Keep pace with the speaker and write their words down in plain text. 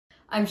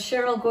I'm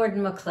Cheryl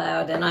Gordon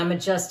McLeod, and I'm a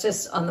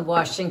justice on the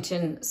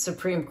Washington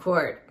Supreme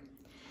Court.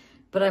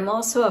 But I'm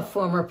also a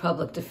former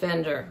public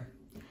defender.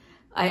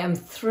 I am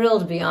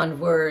thrilled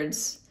beyond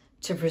words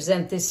to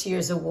present this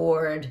year's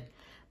award,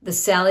 the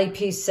Sally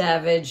P.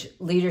 Savage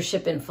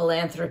Leadership in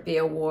Philanthropy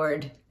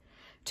Award,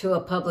 to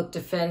a public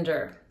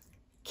defender,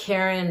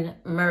 Karen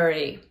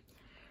Murray.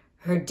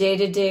 Her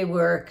day-to-day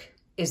work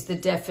is the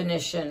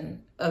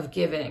definition of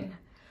giving.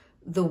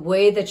 The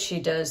way that she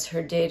does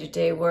her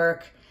day-to-day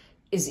work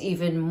is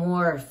even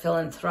more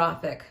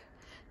philanthropic,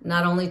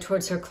 not only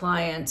towards her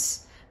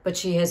clients, but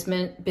she has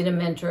been a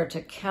mentor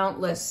to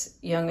countless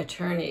young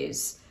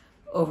attorneys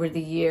over the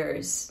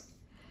years.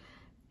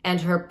 And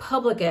her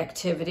public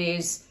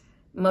activities,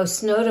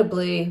 most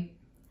notably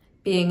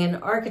being an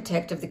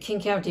architect of the King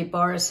County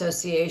Bar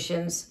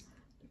Association's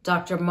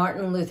Dr.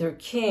 Martin Luther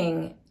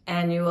King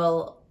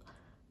annual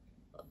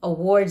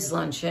awards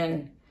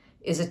luncheon,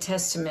 is a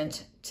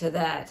testament to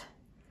that.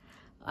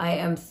 I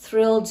am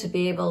thrilled to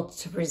be able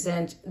to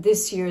present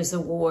this year's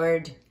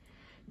award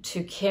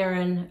to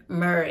Karen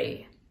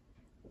Murray.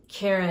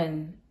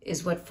 Karen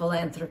is what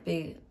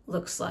philanthropy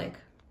looks like.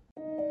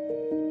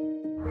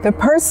 The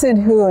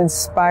person who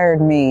inspired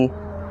me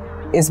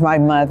is my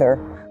mother.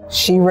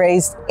 She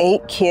raised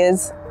 8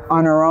 kids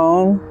on her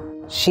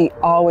own. She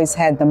always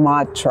had the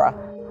mantra,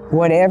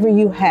 whatever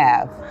you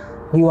have,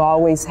 you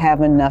always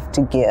have enough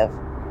to give,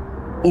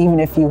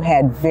 even if you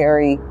had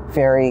very,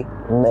 very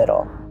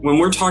little. When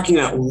we're talking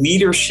about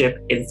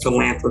leadership in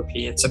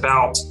philanthropy, it's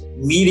about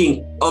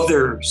leading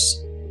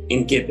others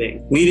in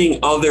giving, leading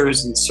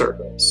others in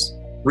service,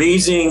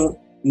 raising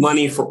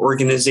money for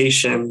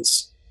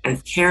organizations.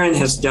 And Karen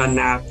has done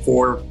that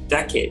for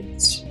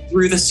decades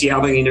through the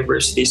Seattle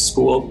University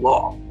School of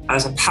Law.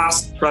 As a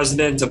past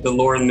president of the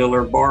Lauren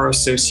Miller Bar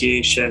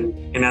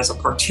Association and as a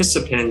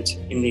participant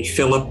in the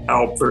Philip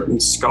L. Burton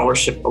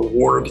Scholarship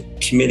Award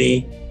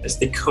Committee, as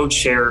the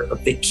co-chair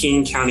of the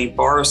King County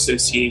Bar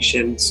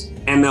Association's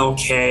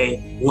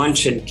MLK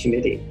Luncheon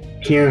Committee.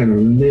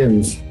 Karen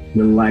lives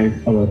the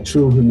life of a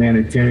true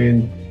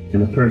humanitarian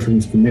and a person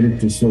who's committed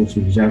to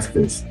social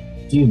justice.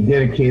 She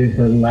dedicated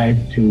her life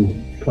to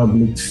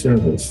public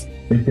service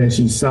because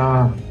she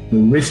saw the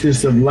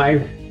richness of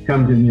life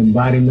come to the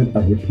embodiment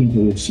of the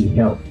people that she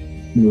helped.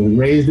 She was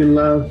raised in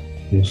love,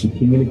 and she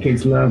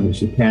communicates love, and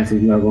she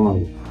passes love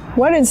on.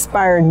 What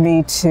inspired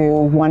me to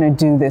want to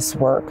do this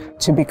work,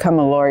 to become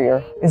a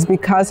lawyer, is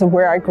because of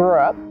where I grew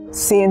up,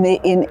 seeing the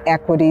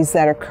inequities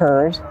that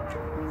occurred,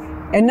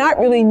 and not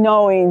really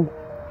knowing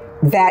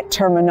that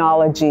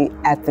terminology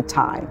at the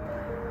time.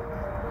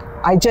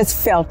 I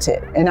just felt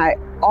it, and I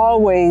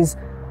always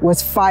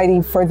was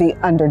fighting for the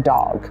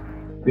underdog.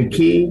 The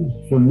key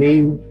for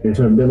me is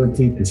her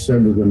ability to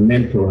serve as a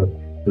mentor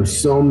for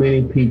so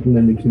many people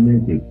in the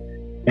community,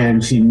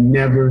 and she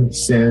never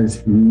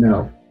says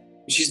no.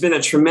 She's been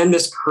a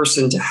tremendous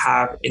person to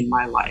have in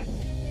my life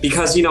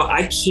because,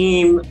 I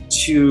came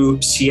to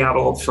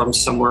Seattle from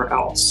somewhere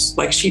else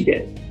like she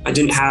did. I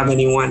didn't have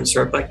anyone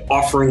sort of like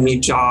offering me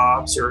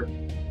jobs or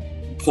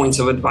points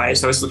of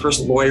advice. I was the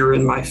first lawyer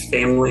in my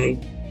family.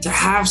 To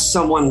have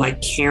someone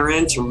like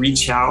Karen to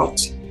reach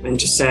out and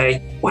to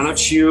say, why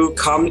don't you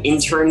come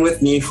intern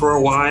with me for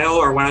a while,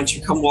 or why don't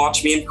you come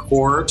watch me in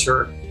court,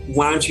 or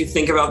why don't you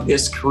think about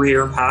this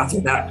career path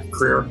or that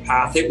career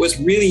path? It was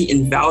really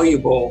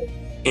invaluable.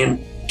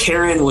 And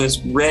Karen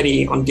was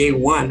ready on day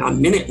one,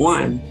 on minute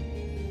one,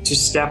 to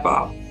step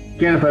up.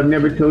 Karen, if I've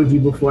never told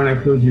you before, and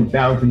I've told you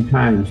 1,000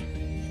 times,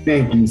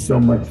 thank you so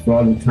much for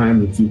all the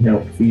time that you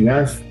helped feed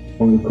us.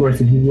 Over the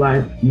course of your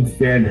life, you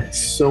fed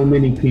so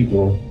many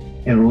people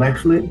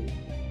intellectually,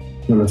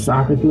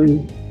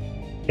 philosophically,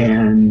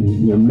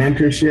 and your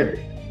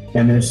mentorship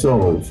and their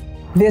souls.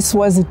 This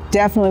was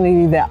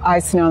definitely the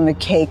icing on the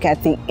cake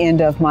at the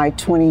end of my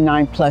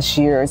 29 plus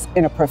years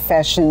in a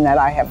profession that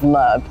I have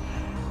loved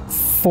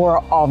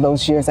for all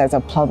those years as a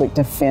public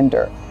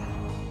defender.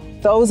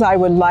 Those I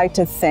would like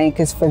to thank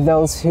is for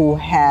those who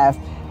have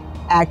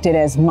acted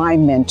as my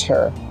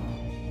mentor,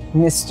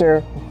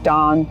 Mr.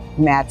 Don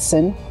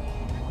Matson,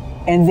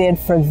 and then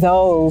for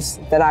those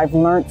that I've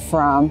learned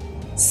from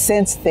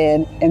since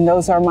then, and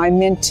those are my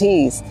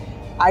mentees.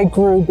 I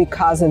grew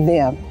because of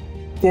them.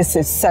 This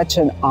is such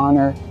an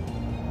honor,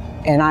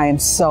 and I am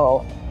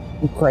so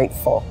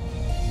grateful.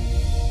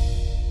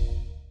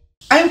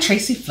 I'm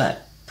Tracy Flood,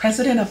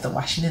 President of the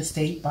Washington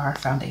State Bar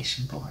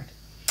Foundation Board.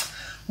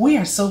 We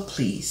are so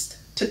pleased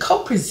to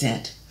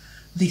co-present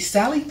the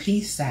Sally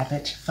P.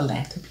 Savage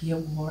Philanthropy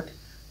Award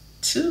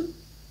to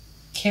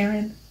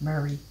Karen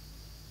Murray,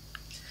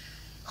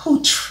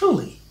 who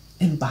truly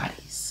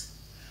embodies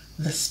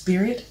the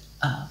spirit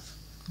of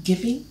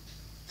giving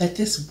that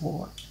this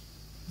award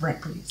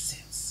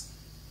represents.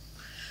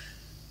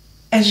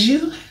 As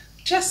you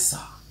just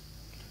saw,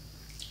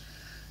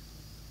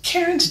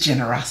 Karen's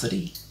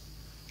generosity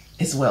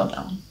is well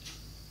known.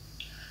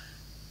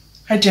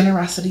 Her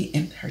generosity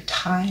in her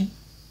time,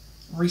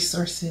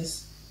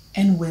 resources,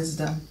 and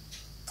wisdom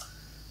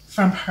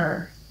from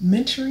her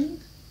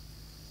mentoring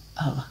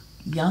of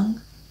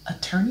young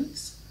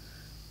attorneys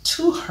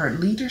to her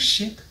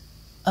leadership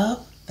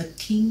of the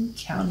King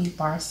County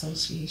Bar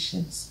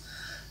Association's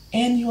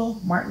annual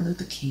Martin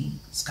Luther King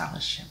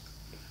Scholarship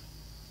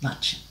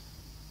Luncheon.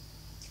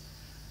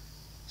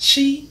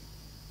 She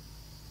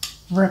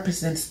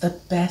represents the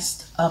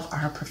best of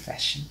our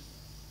profession.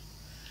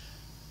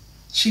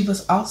 She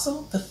was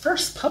also the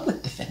first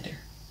public defender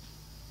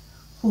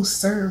who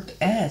served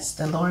as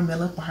the Lower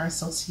Miller Bar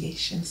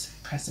Association's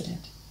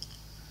president,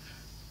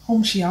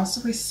 whom she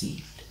also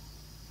received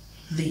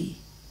the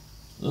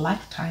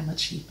Lifetime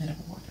Achievement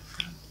Award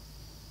from.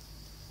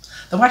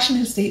 The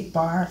Washington State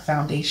Bar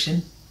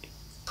Foundation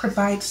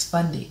provides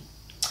funding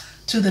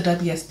to the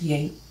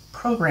WSBA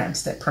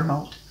programs that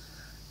promote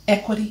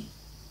equity,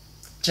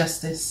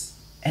 justice,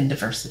 and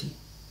diversity.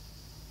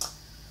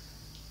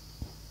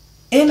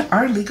 In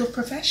our legal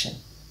profession,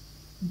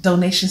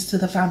 donations to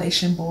the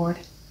foundation board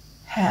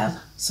have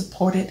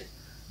supported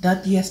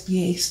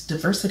WSBA's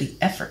diversity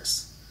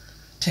efforts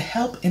to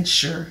help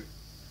ensure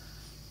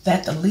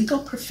that the legal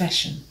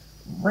profession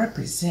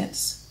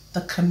represents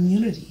the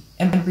community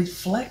and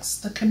reflects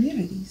the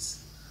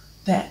communities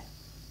that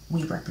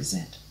we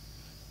represent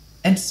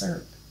and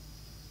serve,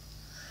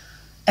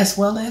 as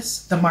well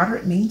as the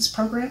Moderate Means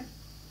Program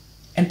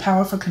and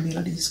Power for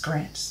Communities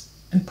grants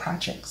and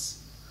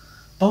projects,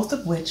 both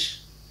of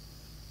which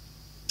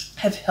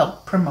have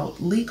helped promote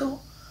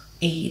legal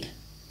aid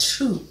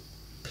to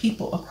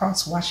people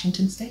across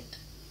Washington State.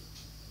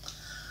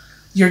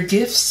 Your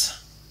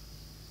gifts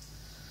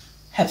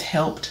have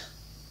helped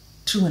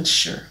to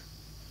ensure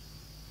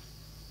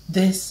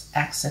this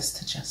access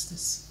to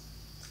justice,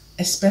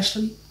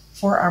 especially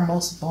for our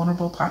most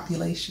vulnerable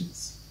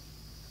populations.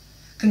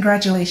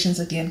 Congratulations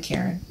again,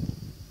 Karen.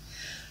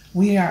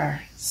 We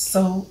are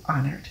so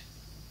honored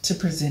to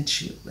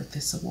present you with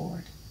this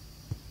award.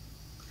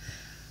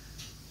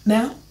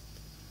 Now,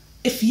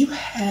 if you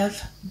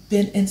have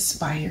been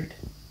inspired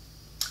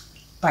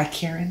by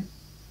Karen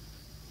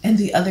and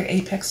the other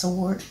Apex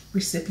Award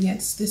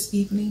recipients this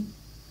evening,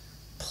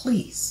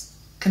 please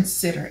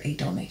consider a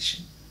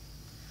donation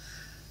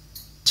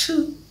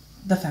to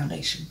the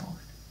foundation board.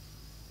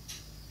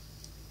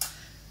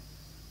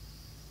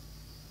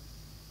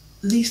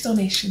 These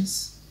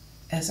donations,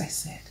 as I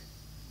said,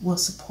 will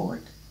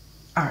support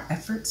our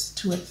efforts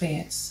to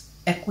advance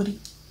equity,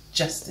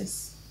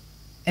 justice,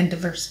 and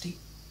diversity.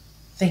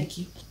 Thank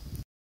you.